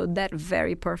about, that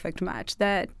very perfect match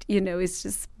that, is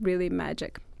just really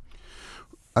magic.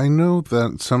 I know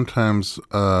that sometimes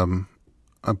a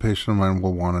patient of mine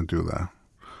will want to do that,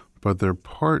 but their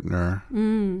partner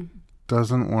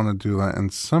doesn't want to do that.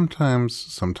 And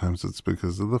sometimes it's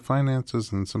because of the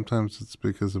finances, and sometimes it's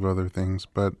because of other things.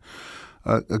 But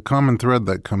a common thread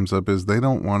that comes up is they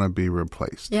don't want to be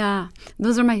replaced. Yeah,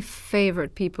 those are my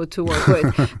favorite people to work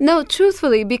with. No,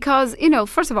 truthfully, because,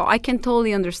 first of all, I can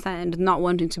totally understand not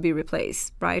wanting to be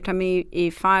replaced, right? I mean,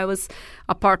 if I was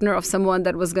a partner of someone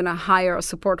that was going to hire a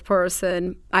support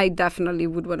person, I definitely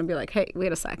would want to be like, hey,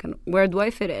 wait a second, where do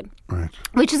I fit in? Right.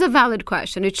 Which is a valid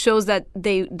question. It shows that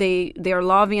they are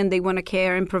loving and they want to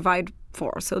care and provide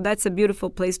for. So that's a beautiful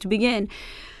place to begin.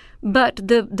 But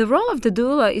the role of the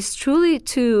doula is truly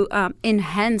to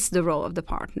enhance the role of the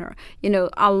partner.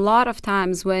 A lot of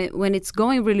times when it's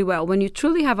going really well, when you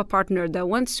truly have a partner that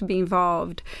wants to be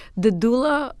involved, the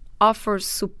doula offers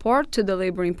support to the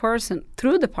laboring person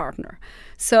through the partner.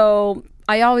 So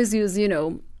I always use,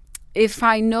 if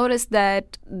I notice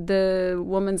that the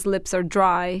woman's lips are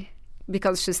dry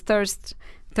because she's thirsty,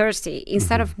 thirsty,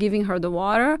 instead of giving her the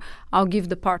water, I'll give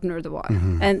the partner the water.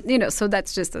 And, so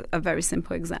that's just a very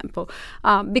simple example.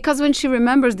 Because when she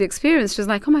remembers the experience, she's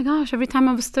like, oh my gosh, every time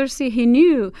I was thirsty, he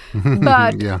knew.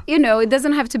 But, it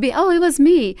doesn't have to be, oh, it was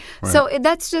me. Right. So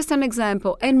that's just an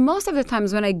example. And most of the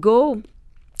times when I go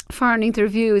for an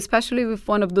interview, especially with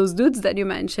one of those dudes that you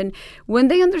mentioned, when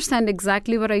they understand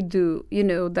exactly what I do,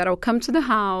 that I'll come to the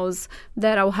house,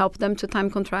 that I'll help them to time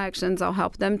contractions, I'll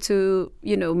help them to,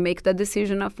 make the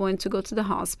decision of when to go to the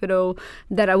hospital,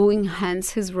 that I will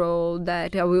enhance his role,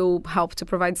 that I will help to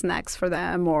provide snacks for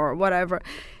them or whatever.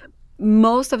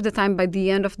 Most of the time, by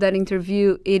the end of that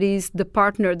interview, it is the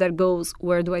partner that goes,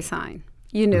 where do I sign?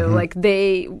 Like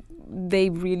they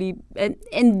really,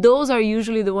 and those are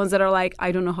usually the ones that are like,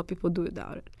 I don't know how people do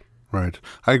without it. Right.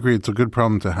 I agree. It's a good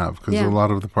problem to have because a lot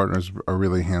of the partners are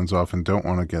really hands-off and don't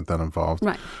want to get that involved.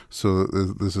 Right. So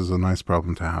this is a nice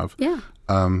problem to have. Yeah.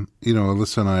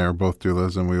 Alyssa and I are both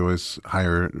doulas, and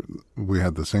we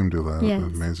had the same doula, yes.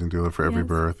 an amazing doula for every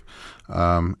birth.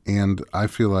 And I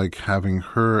feel like having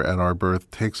her at our birth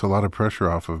takes a lot of pressure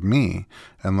off of me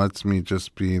and lets me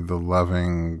just be the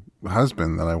loving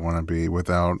husband that I want to be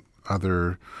without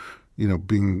other,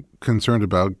 being concerned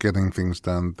about getting things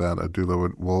done that a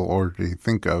doula will already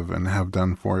think of and have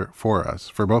done for us,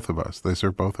 for both of us. They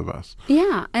serve both of us.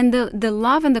 Yeah, and the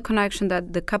love and the connection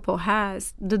that the couple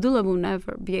has, the doula will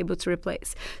never be able to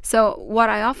replace. So what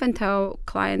I often tell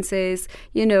clients is,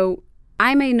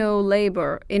 I may know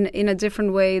labor in a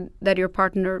different way that your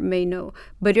partner may know,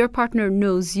 but your partner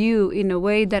knows you in a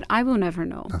way that I will never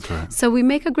know. That's right. So we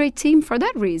make a great team for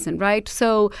that reason, right?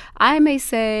 So I may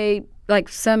say, like,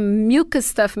 some mucus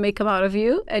stuff may come out of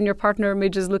you, and your partner may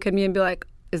just look at me and be like,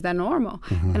 is that normal?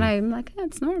 And I'm like, yeah,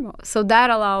 it's normal. So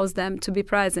that allows them to be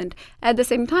present. At the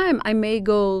same time, I may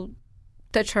go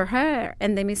touch her hair,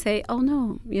 and they may say, oh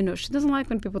no, she doesn't like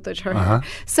when people touch her hair.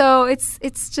 So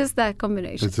it's just that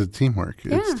combination. It's a teamwork.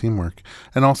 Yeah. It's teamwork.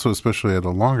 And also, especially at a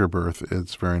longer birth,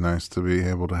 it's very nice to be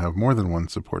able to have more than one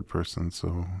support person,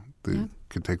 so they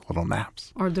could take little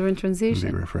naps. Or during transition.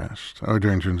 And be refreshed. Or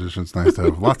during transition, it's nice to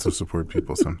have lots of support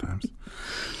people sometimes.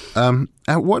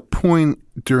 At what point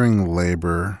during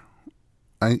labor,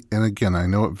 and again, I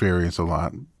know it varies a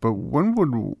lot, but when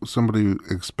would somebody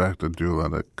expect a doula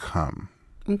to come?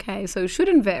 Okay, so it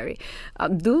shouldn't vary.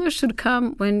 Doula should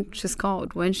come when she's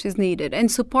called, when she's needed.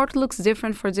 And support looks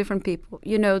different for different people.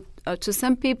 To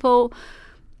some people,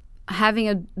 having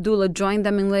a doula join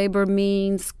them in labor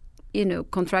means,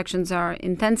 contractions are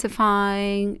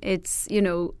intensifying. It's,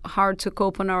 hard to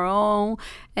cope on our own.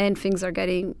 And things are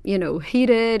getting,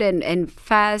 heated and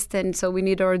fast. And so we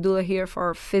need our doula here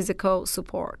for physical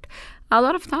support. A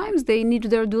lot of times they need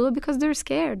their doula because they're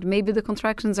scared. Maybe the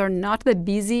contractions are not that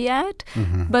busy yet,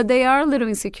 but they are a little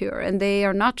insecure and they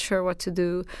are not sure what to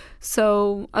do.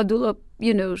 So a doula,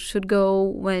 should go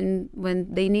when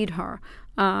they need her.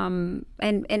 And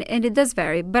it does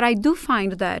vary. But I do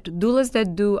find that doulas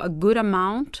that do a good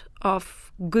amount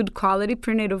of good quality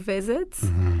prenatal visits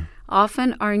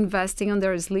often are investing on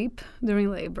their sleep during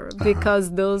labor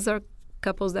because those are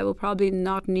couples that will probably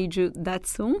not need you that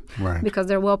soon because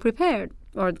they're well prepared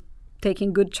or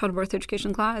taking good childbirth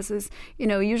education classes.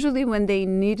 Usually when they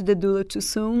need the doula too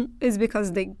soon is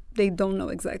because they don't know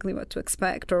exactly what to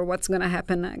expect or what's going to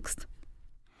happen next.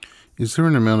 Is there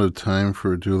an amount of time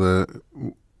for a doula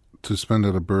to spend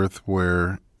at a birth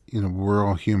where, we're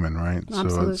all human, right?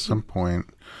 Absolutely. So at some point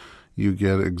you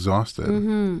get exhausted.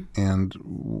 And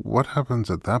what happens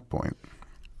at that point?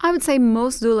 I would say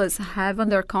most doulas have on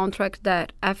their contract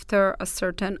that after a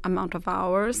certain amount of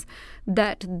hours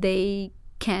that they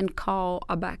can call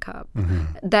a backup.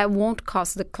 That won't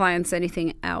cost the clients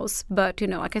anything else. But,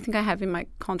 I think I have in my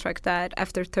contract that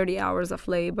after 30 hours of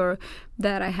labor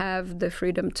that I have the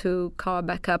freedom to call a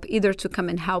backup, either to come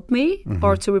and help me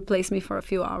or to replace me for a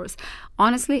few hours.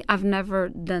 Honestly, I've never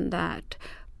done that.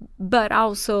 But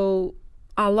also,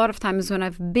 a lot of times when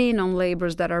I've been on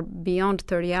labors that are beyond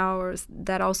 30 hours,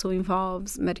 that also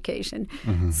involves medication.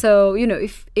 So,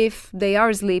 if they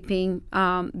are sleeping,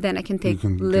 then I can take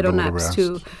little naps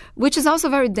too, which is also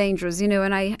very dangerous,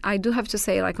 and I do have to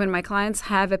say, like, when my clients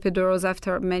have epidurals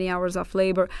after many hours of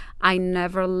labor, I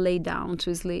never lay down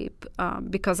to sleep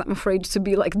because I'm afraid to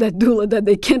be like that doula that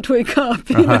they can't wake up,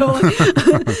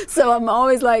 So I'm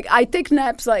always like, I take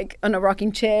naps like on a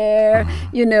rocking chair,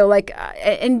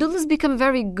 and doulas become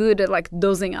very good at like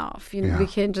dozing off. We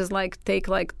can't just like take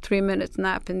like 3 minutes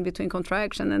nap in between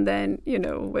contraction and then,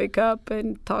 wake up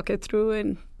and talk it through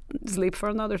and sleep for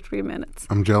another 3 minutes.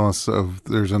 I'm jealous of,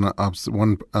 there's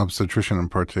one obstetrician in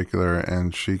particular,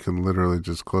 and she can literally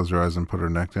just close her eyes and put her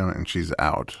neck down, and she's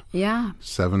out. Yeah.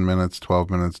 7 minutes, 12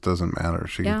 minutes, doesn't matter.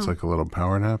 She gets like a little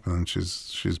power nap, and then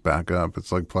she's back up.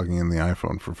 It's like plugging in the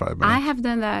iPhone for 5 minutes. I have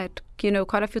done that,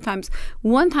 quite a few times.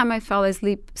 One time I fell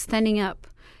asleep standing up.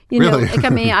 Really?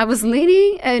 I was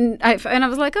leaning and I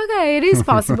was like, okay, it is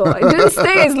possible. I didn't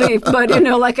stay asleep, but,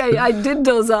 I did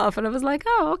doze off. And I was like,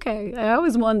 oh, okay. I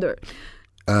always wonder.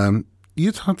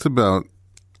 You talked about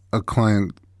a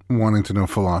client wanting to know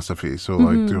philosophy. So,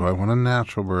 like, do I want a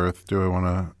natural birth? Do I want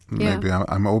to, maybe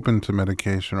I'm open to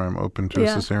medication, or I'm open to a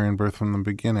cesarean birth from the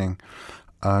beginning.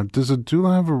 Does a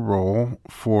doula have a role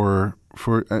for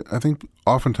I think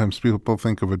oftentimes people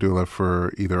think of a doula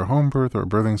for either a home birth or a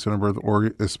birthing center birth,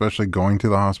 or especially going to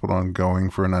the hospital and going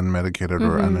for an unmedicated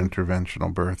or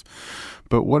uninterventional birth.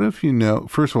 But what if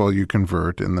first of all, you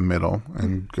convert in the middle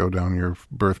and go down your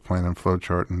birth plan and flow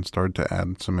chart and start to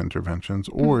add some interventions.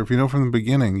 Or if from the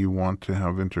beginning you want to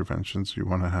have interventions, you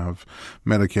want to have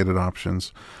medicated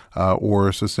options, or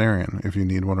a cesarean if you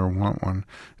need one or want one.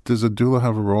 Does a doula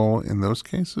have a role in those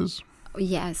cases?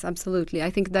 Yes, absolutely. I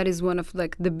think that is one of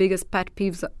the biggest pet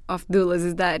peeves of doulas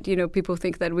is that, people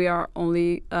think that we are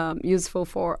only useful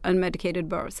for unmedicated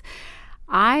births.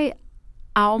 I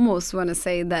almost want to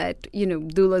say that,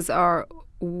 doulas are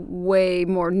way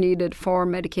more needed for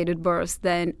medicated births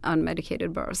than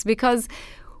unmedicated births, because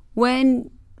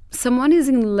when someone is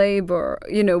in labor,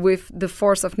 with the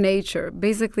force of nature,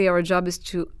 basically our job is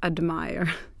to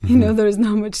admire. There's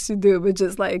not much to do, but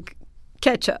just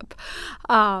catch up.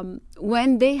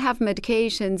 When they have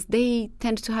medications, they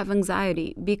tend to have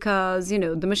anxiety because,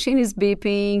 the machine is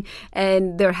beeping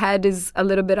and their head is a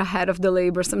little bit ahead of the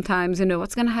labor sometimes.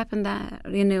 What's going to happen that?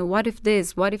 What if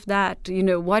this? What if that?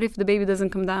 What if the baby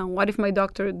doesn't come down? What if my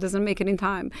doctor doesn't make it in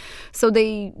time? So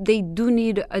they do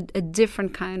need a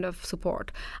different kind of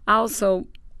support. Also,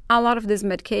 a lot of these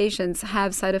medications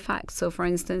have side effects. So, for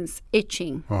instance,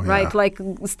 itching, right? Like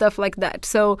stuff like that.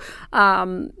 So,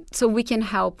 so we can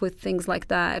help with things like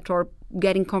that, or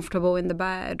getting comfortable in the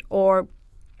bed, or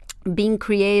being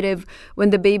creative when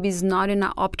the baby is not in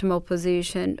an optimal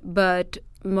position, but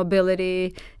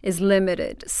mobility is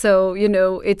limited. So,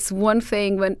 it's one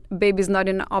thing when baby's not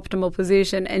in an optimal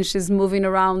position and she's moving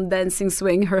around, dancing,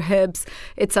 swinging her hips.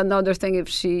 It's another thing if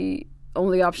she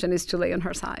only option is to lay on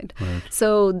her side. Right.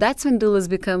 So that's when doulas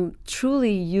become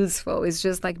truly useful. It's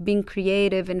just being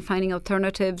creative and finding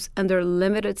alternatives under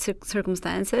limited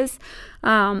circumstances.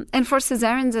 And for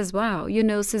cesareans as well.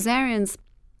 Cesareans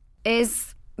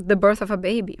is the birth of a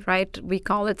baby, right? We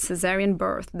call it cesarean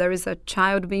birth. There is a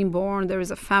child being born. There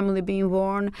is a family being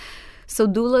born. So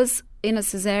doulas in a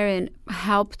cesarean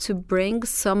help to bring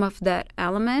some of that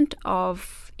element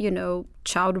of,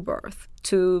 childbirth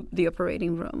to the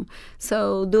operating room.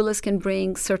 So doulas can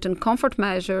bring certain comfort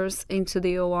measures into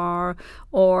the OR,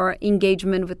 or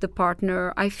engagement with the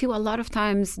partner. I feel a lot of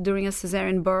times during a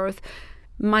cesarean birth,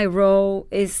 my role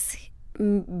is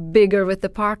bigger with the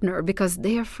partner because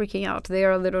they are freaking out. They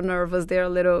are a little nervous. They are a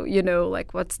little,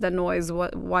 what's the noise?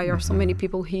 Why are so many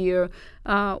people here?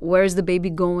 Where's the baby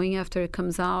going after it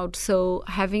comes out? So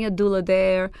having a doula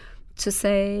there to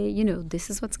say, this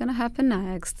is what's going to happen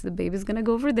next. The baby's going to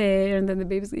go over there, and then the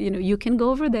baby's, you can go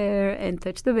over there and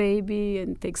touch the baby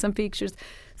and take some pictures.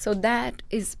 So that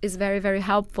is very, very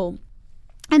helpful.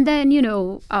 And then,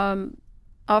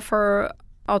 offer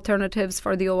alternatives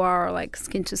for the OR, like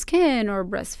skin to skin or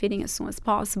breastfeeding as soon as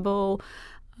possible,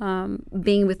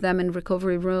 being with them in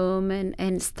recovery room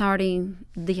and starting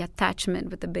the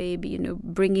attachment with the baby,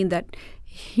 bringing that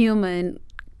human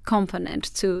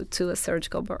component to a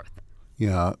surgical birth.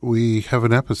 Yeah, we have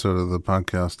an episode of the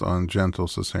podcast on gentle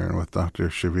cesarean with Dr.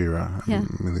 Shavira,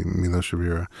 Milo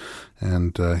Shavira,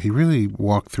 and he really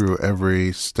walked through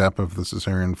every step of the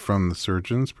cesarean from the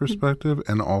surgeon's perspective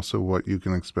and also what you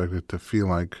can expect it to feel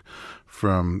like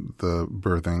from the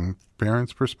birthing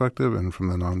parent's perspective and from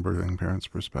the non-birthing parent's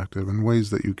perspective, in ways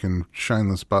that you can shine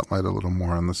the spotlight a little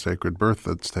more on the sacred birth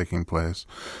that's taking place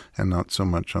and not so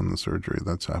much on the surgery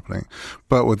that's happening.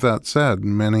 But with that said,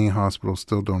 many hospitals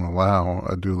still don't allow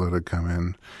a doula to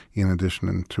come in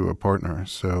addition to a partner.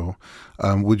 So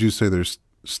would you say there's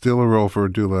still a role for a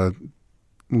doula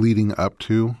leading up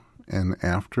to and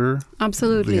after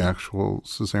absolutely the actual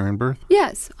cesarean birth?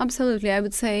 Yes, absolutely. I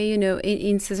would say, in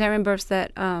cesarean births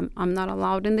that I'm not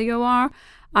allowed in the OR,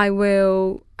 I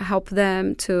will help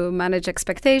them to manage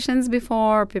expectations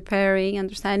before preparing,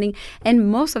 understanding.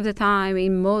 And most of the time,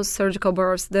 in most surgical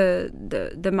births,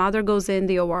 the mother goes in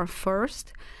the OR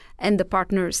first, and the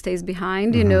partner stays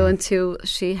behind, until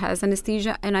she has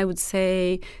anesthesia. And I would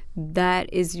say that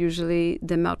is usually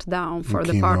the meltdown for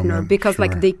the partner moment, because sure.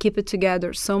 They keep it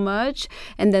together so much.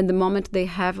 And then the moment they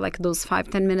have those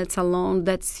 5-10 minutes alone,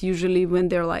 that's usually when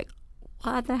they're like,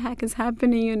 what the heck is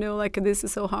happening? This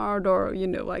is so hard, or,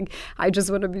 I just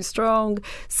want to be strong.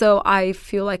 So I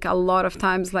feel a lot of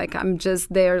times, I'm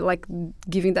just there,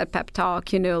 giving that pep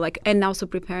talk, and also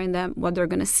preparing them what they're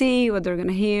going to see, what they're going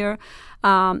to hear.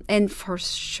 And for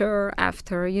sure,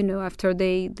 after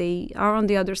they are on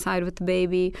the other side with the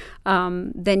baby,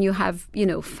 then you have,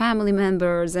 family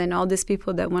members and all these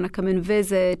people that want to come and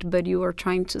visit, but you are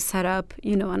trying to set up,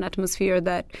 an atmosphere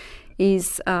that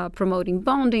is promoting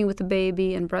bonding with the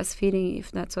baby and breastfeeding, if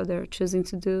that's what they're choosing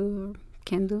to do or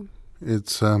can do.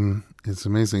 It's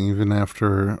amazing. Even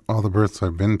after all the births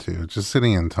I've been to, just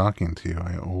sitting and talking to you,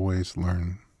 I always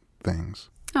learn things.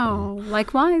 Oh,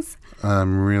 likewise.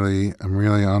 I'm really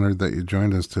honored that you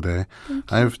joined us today.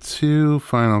 I have 2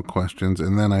 final questions,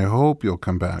 and then I hope you'll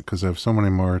come back because I have so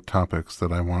many more topics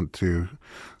that I want to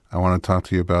talk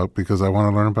to you about, because I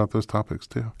want to learn about those topics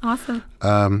too. Awesome.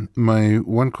 My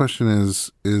one question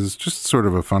is just sort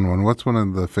of a fun one. What's some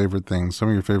of your favorite things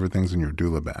in your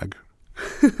doula bag?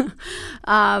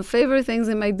 Favorite things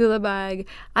in my doula bag,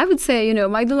 I would say,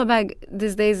 my doula bag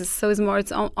these days is so small,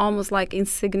 it's almost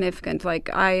insignificant.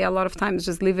 I a lot of times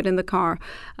just leave it in the car.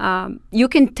 You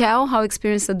can tell how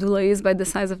experienced a doula is by the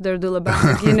size of their doula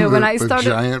bag. When I started,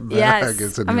 giant bag.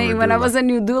 Yes, when I was a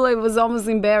new doula, it was almost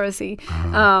embarrassing.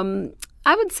 Uh-huh.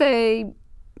 I would say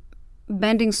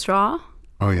bending straw.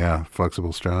 Oh yeah,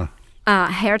 flexible straw.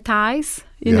 Hair ties.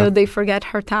 They forget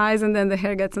hair ties, and then the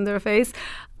hair gets in their face.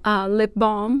 Lip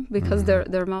balm, because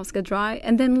their mouths get dry,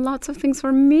 and then lots of things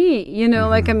for me,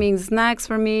 snacks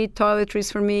for me,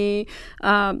 toiletries for me,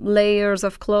 layers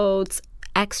of clothes,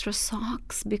 extra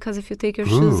socks, because if you take your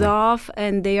shoes off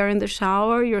and they are in the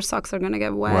shower, your socks are going to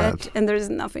get wet, and there's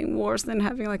nothing worse than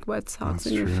having wet socks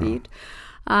in your feet.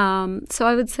 So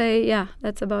I would say,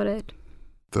 that's about it.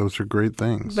 Those are great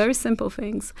things. Very simple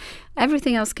things.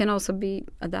 Everything else can also be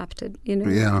adapted.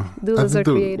 Yeah, doulas are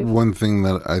creative. One thing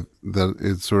that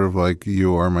it's sort of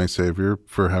you are my savior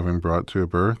for having brought to a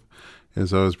birth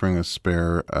is always bring a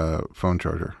spare phone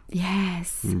charger.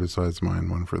 Yes. Besides mine,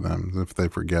 one for them. If they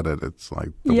forget it, it's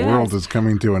the world is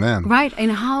coming to an end. Right. And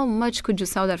how much could you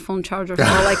sell that phone charger for?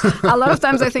 A lot of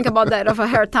times I think about that of a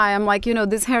hair tie. I'm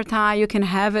this hair tie, you can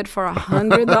have it for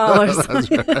 $100. That's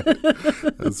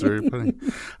right. That's very funny.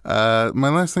 My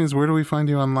last thing is, where do we find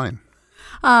you online?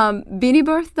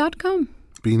 BiniBirth.com.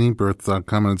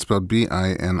 BiniBirth.com, and it's spelled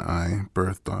BINI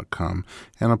birth.com.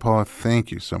 Anna Paula, thank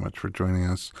you so much for joining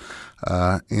us.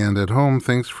 And at home,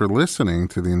 thanks for listening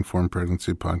to the Informed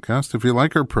Pregnancy Podcast. If you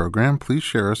like our program, please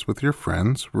share us with your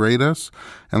friends, rate us,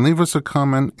 and leave us a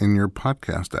comment in your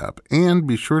podcast app. And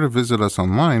be sure to visit us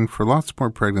online for lots more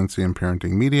pregnancy and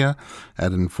parenting media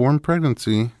at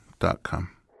informedpregnancy.com.